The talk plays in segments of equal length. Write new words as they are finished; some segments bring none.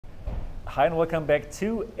Hi and welcome back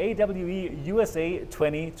to AWE USA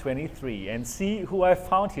 2023, and see who I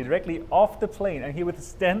found here directly off the plane. I'm here with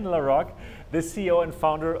Stan Larroque, the CEO and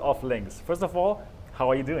founder of Lynx. First of all, how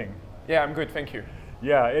are you doing? Yeah, I'm good, thank you.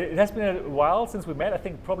 Yeah, it has been a while since we met. I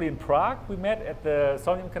think probably in Prague we met at the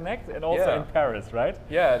Sonium Connect, and also in Paris, right?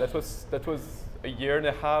 Yeah, that was a year and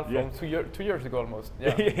a half, from 2 years ago almost.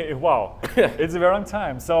 Yeah. Wow, it's a very long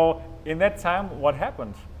time. So in that time, what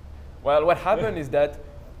happened? Well, what happened is that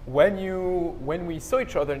when we saw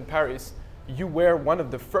each other in Paris, you were one of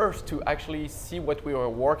the first to actually see what we were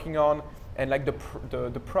working on, and like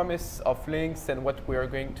the promise of Lynx and what we are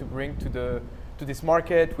going to bring to this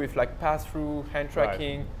market with like pass-through, hand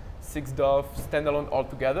tracking, 6DoF, standalone all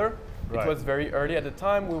together. It was very early at the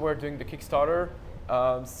time. We were doing the Kickstarter,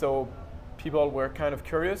 so people were kind of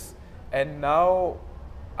curious. And now,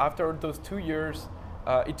 after those 2 years,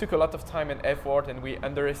 it took a lot of time and effort, and we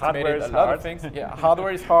underestimated a lot of things. Yeah,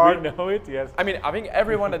 hardware is hard. We know it, yes. I mean, I think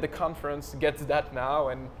everyone at the conference gets that now,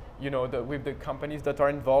 and you know, with the companies that are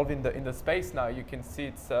involved in the space now, you can see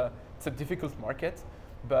it's a difficult market.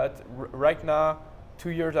 But right now, 2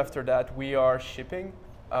 years after that, we are shipping,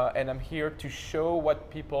 and I'm here to show what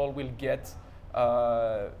people will get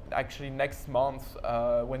actually next month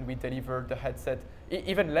when we deliver the headset.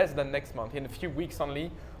 Even less than next month, in a few weeks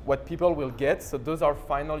only, what people will get. So those are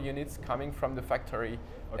final units coming from the factory,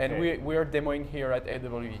 and we are demoing here at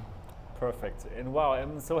AWE. Perfect. And wow,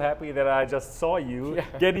 I'm so happy that I just saw you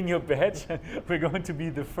getting your badge. We're going to be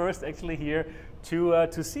the first actually here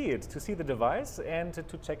to see it, to see the device and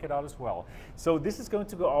to check it out as well. So this is going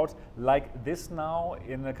to go out like this now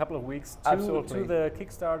in a couple of weeks to the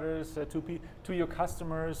Kickstarters, to your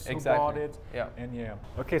customers who bought it. Yeah. And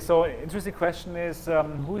okay, so interesting question is,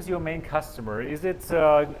 who is your main customer? Is it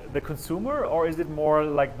the consumer, or is it more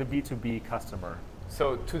like the B2B customer?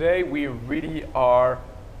 So today we really are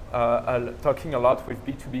talking a lot with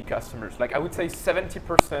B2B customers. Like I would say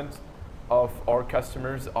 70% of our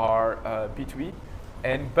customers are B2B,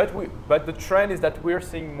 but the trend is that we're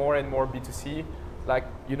seeing more and more B2C. Like,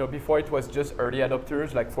 you know, before it was just early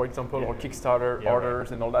adopters, like for example, or Kickstarter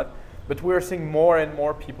orders and all that. But we're seeing more and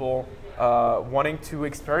more people wanting to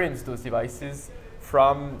experience those devices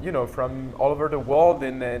from all over the world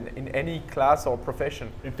in any class or profession.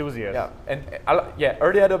 Enthusiast. Yeah, and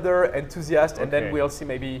early adopter, enthusiast, and then we'll see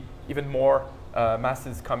maybe even more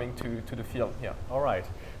masses coming to the field. Yeah. All right.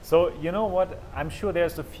 So you know what? I'm sure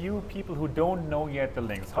there's a few people who don't know yet the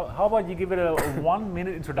Lynx. How about you give it a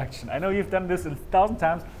 1-minute introduction? I know you've done this 1,000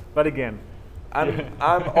 times, but again.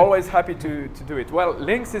 I'm always happy to do it. Well,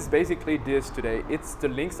 Lynx is basically this today. It's the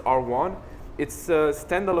Lynx R1. It's a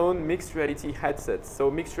standalone mixed reality headset.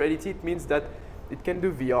 So mixed reality, it means that it can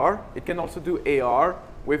do VR. It can also do AR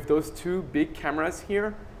with those two big cameras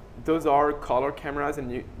here. Those are color cameras,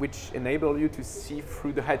 which enable you to see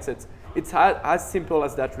through the headsets. It's as simple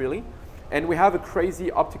as that, really. And we have a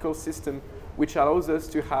crazy optical system which allows us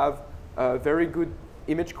to have a very good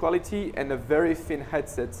image quality and a very thin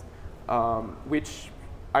headset, which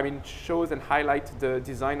shows and highlights the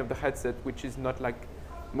design of the headset, which is not like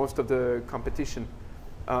most of the competition.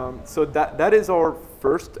 So that is our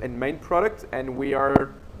first and main product, and we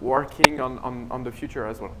are working on the future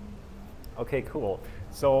as well. Okay, cool.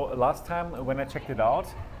 So last time when I checked it out,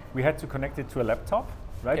 we had to connect it to a laptop,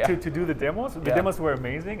 right? Yeah. To do the demos. The demos were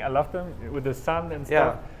amazing. I loved them with the sun and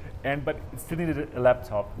stuff. But it still needed a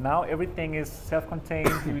laptop. Now everything is self-contained.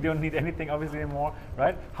 We don't need anything obviously anymore,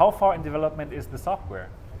 right? How far in development is the software?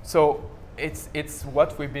 So it's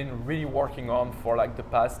what we've been really working on for like the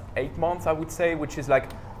past 8 months, I would say, which is like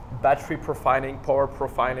battery profiling, power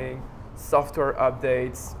profiling, software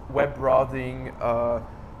updates, web browsing,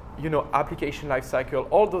 application lifecycle,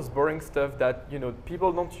 all those boring stuff that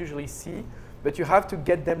people don't usually see, but you have to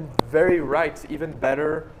get them very right, even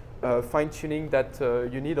better fine-tuning that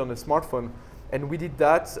you need on a smartphone. And we did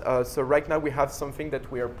that. So right now we have something that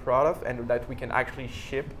we are proud of and that we can actually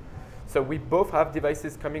ship. So we both have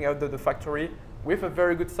devices coming out of the factory with a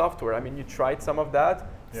very good software. I mean, you tried some of that.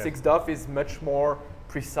 6DoF is much more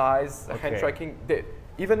precise. Hand tracking,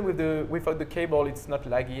 even without the cable, it's not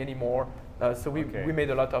laggy anymore. So we made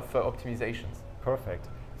a lot of optimizations. Perfect.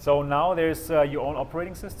 So now there's your own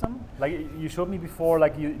operating system. Like you showed me before,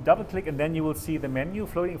 like you double click and then you will see the menu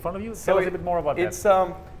floating in front of you. Tell us a bit more about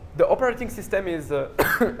that. The operating system is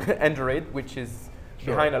Android, which is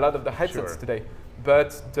behind a lot of the headsets today.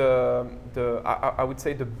 But I would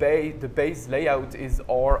say the base layout is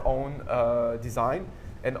our own design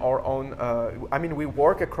and our own. We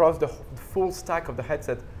work across the full stack of the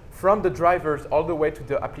headset, from the drivers all the way to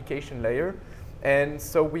the application layer, and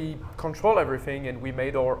so we control everything, and we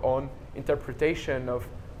made our own interpretation of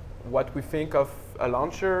what we think of a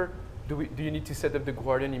launcher. Do you need to set up the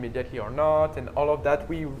Guardian immediately or not? And all of that,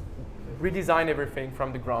 we redesign everything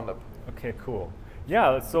from the ground up. Okay, cool.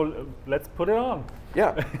 Yeah, so let's put it on.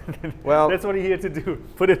 Yeah, well, that's what you're here to do,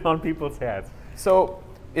 put it on people's heads. So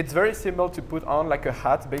it's very simple to put on like a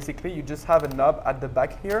hat, basically. You just have a knob at the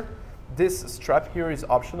back here. This strap here is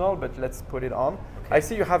optional, but let's put it on. Okay. I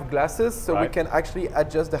see you have glasses, so we can actually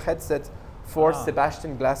adjust the headset for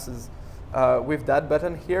Sebastian glasses. With that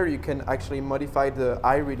button here, you can actually modify the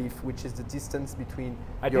eye relief, which is the distance between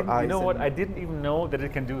your eyes. You know what? I didn't even know that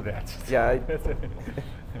it can do that. Yeah,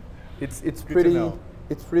 it's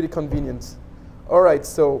pretty convenient. All right,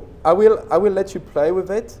 so I will let you play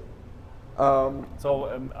with it.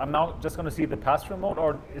 I'm now just going to see the pass-through mode,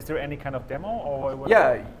 or is there any kind of demo? Or what?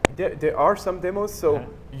 Yeah, there are some demos. So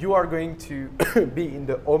you are going to be in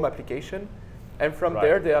the home application, and from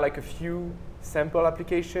there are like a few sample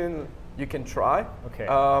applications you can try. Okay.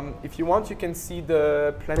 If you want, you can see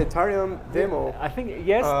the planetarium demo. I think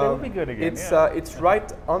yes, that would be good again. It's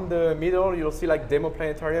right on the middle. You'll see like demo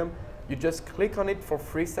planetarium. You just click on it for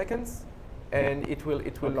 3 seconds, and it will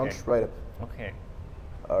launch right up. Okay.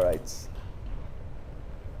 All right.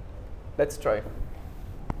 Let's try.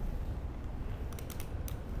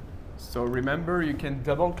 So remember, you can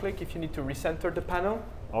double click if you need to recenter the panel.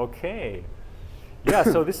 Okay. Yeah,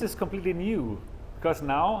 so this is completely new, because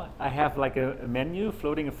now I have like a menu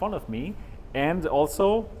floating in front of me, and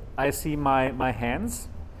also I see my hands.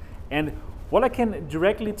 And what I can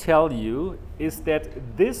directly tell you is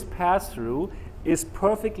that this pass-through is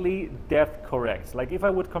perfectly depth correct. Like if I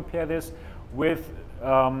would compare this with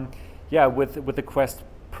with the Quest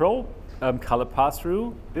Pro color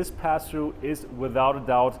pass-through, this pass-through is without a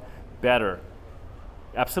doubt better.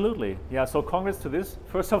 Absolutely. Yeah, so congrats to this,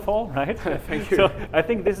 first of all, right? Thank you. So I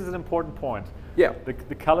think this is an important point. Yeah.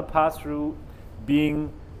 The color pass-through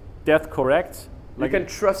being depth correct. Like you can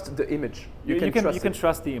trust the image. You can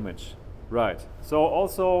trust the image. Right. So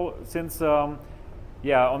also, since on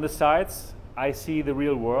the sides I see the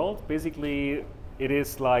real world. Basically, it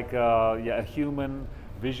is like a human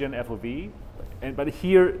vision FOV, but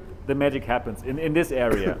here the magic happens in this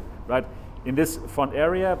area, right? In this front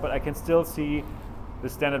area, but I can still see the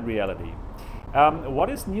standard reality. What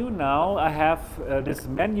is new now? I have this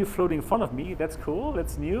menu floating in front of me. That's cool.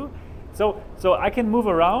 That's new. So I can move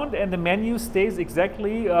around, and the menu stays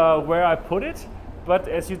exactly where I put it. But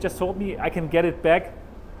as you just told me, I can get it back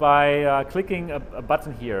by clicking a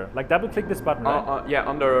button here. Like double click this button, right? Yeah,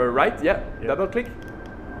 on the right, double click.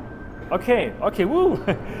 Okay, woo!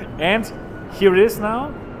 And here it is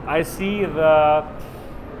now. I see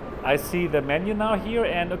the menu now here,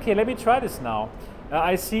 and okay, let me try this now.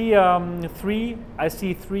 I see three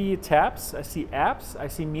tabs. I see apps, I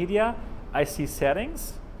see media, I see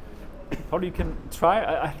settings. Probably you can try.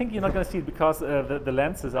 I think you're not going to see it because the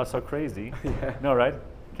lenses are so crazy. Yeah. No, right?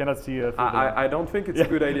 Cannot see. I don't think it's a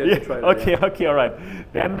good idea to try that. Okay, all right.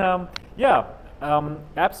 Then,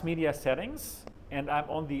 apps, media, settings, and I'm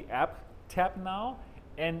on the app tab now.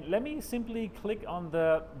 And let me simply click on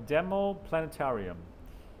the demo planetarium.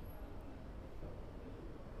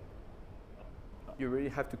 You really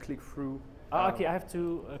have to click through. Okay, I have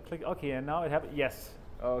to click. Okay, and now it happens. Yes.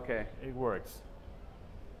 Okay. It works.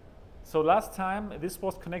 So last time this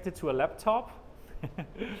was connected to a laptop,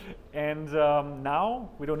 and now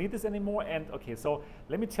we don't need this anymore. And okay, so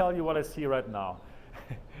let me tell you what I see right now.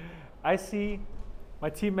 I see my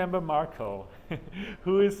team member Marco,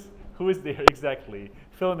 who is there exactly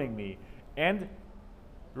filming me, and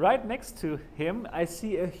right next to him I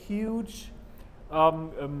see a huge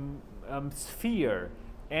sphere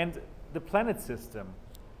and the planet system.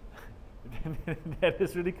 That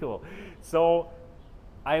is really cool. So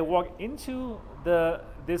I walk into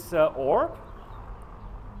this orb.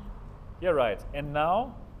 Yeah, right. And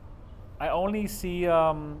now I only see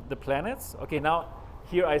the planets. Okay, now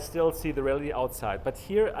here I still see the reality outside, but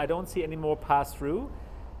here I don't see any more pass through.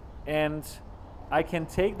 And I can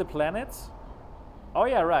take the planets. Oh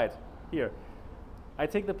yeah, right. Here. I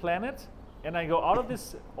take the planet and I go out of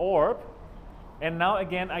this orb, and now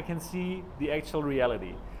again I can see the actual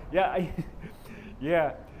reality. Yeah,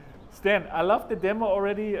 yeah. Stan, I love the demo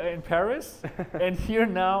already in Paris, and here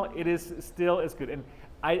now it is still as good. And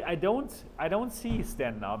I don't see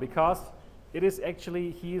Stan now because it is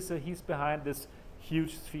actually he's behind this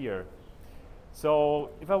huge sphere.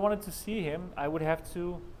 So if I wanted to see him, I would have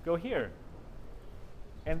to go here.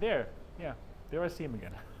 And there I see him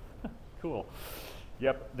again. Cool.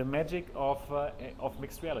 Yep, the magic of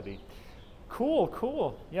mixed reality.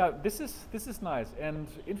 Cool. Yeah, this is nice and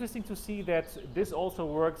interesting to see that this also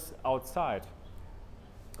works outside,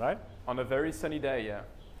 right? On a very sunny day, yeah.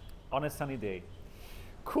 on a sunny day.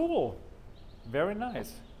 Cool, very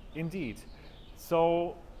nice, indeed.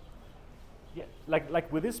 So, yeah,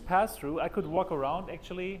 like with this pass-through, I could walk around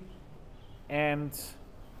actually and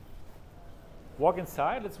walk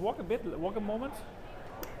inside. Let's walk a bit, walk a moment.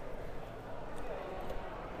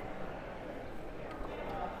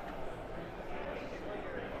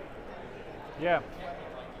 Yeah,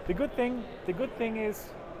 the good thing is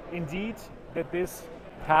indeed that this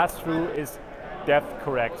pass-through is depth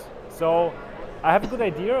correct. So I have a good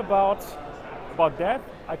idea about depth.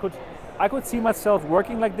 I could see myself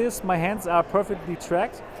working like this. My hands are perfectly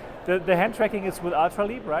tracked. The hand tracking is with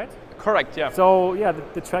Ultraleap, right? Correct, yeah. So yeah,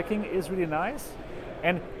 the tracking is really nice.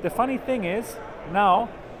 And the funny thing is, now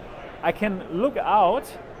I can look out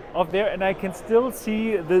of there and I can still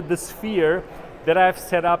see the sphere that I've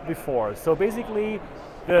set up before. So basically,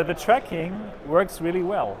 the tracking works really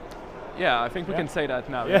well. Yeah, I think we can say that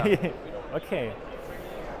now. Yeah. Yeah. Okay.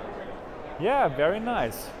 Yeah, very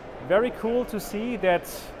nice. Very cool to see that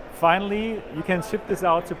finally you can ship this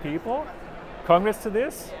out to people. Congrats to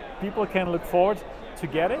this. People can look forward to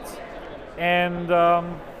get it. And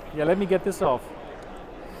yeah, let me get this off.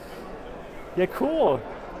 Yeah, cool.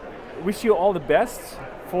 Wish you all the best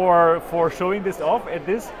for showing this off at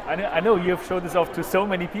this. I know you have showed this off to so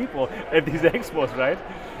many people at these expos, right?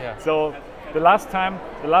 Yeah. So the last time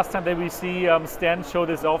that we see Stan show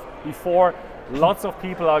this off before, lots of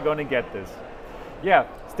people are going to get this. Yeah,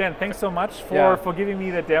 Stan, thanks so much for giving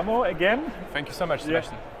me the demo again. Thank you so much,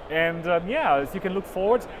 Sebastian. And yeah, as you can look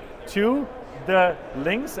forward to the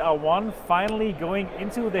Lynx R1 finally going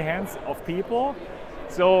into the hands of people.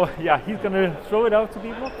 So yeah, he's going to throw it out to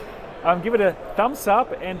people. Give it a thumbs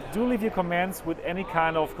up and do leave your comments with any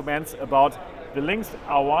kind of comments about the Lynx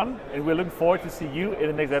R1. And we're looking forward to see you in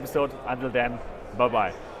the next episode. Until then,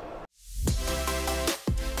 bye-bye.